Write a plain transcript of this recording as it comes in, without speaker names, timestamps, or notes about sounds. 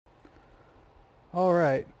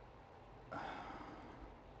Alright,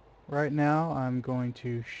 right now I'm going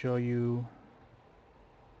to show you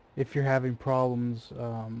if you're having problems,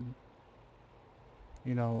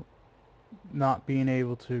 you know, not being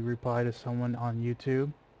able to reply to someone on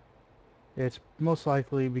YouTube. It's most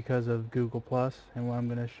likely because of Google Plus, and what I'm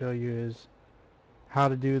going to show you is how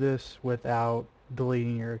to do this without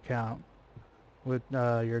deleting your account with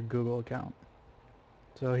your Google account.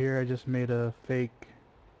 So here I just made a fake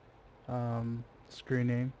screen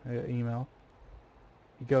name, email.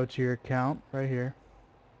 You go to your account right here.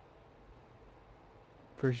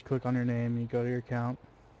 First you click on your name, you go to your account.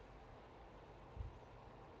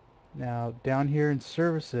 Now down here in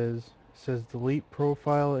services it says delete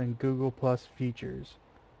profile and Google Plus features.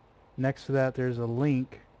 Next to that there's a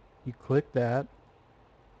link. You click that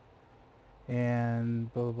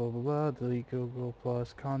and blah blah blah blah, delete Google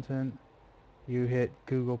Plus content. You hit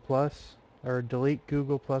Google Plus or delete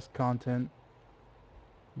Google Plus content.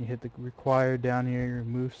 You hit the require down here,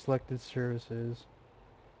 remove selected services,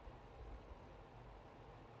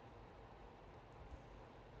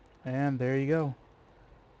 and there you go.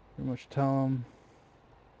 Pretty much tell them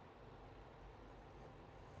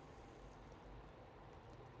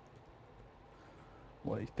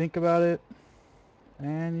what you think about it,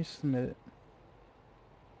 and you submit it.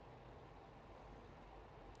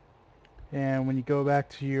 And when you go back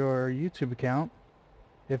to your YouTube account,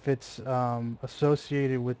 if it's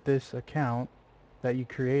associated with this account that you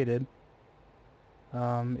created,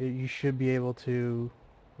 you should be able to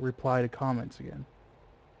reply to comments again.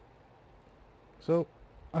 So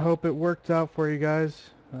I hope it worked out for you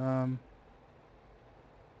guys.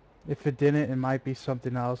 If it didn't, it might be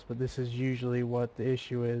something else, but this is usually what the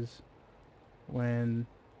issue is when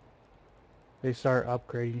they start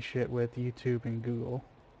upgrading shit with YouTube and Google.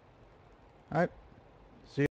 Alright,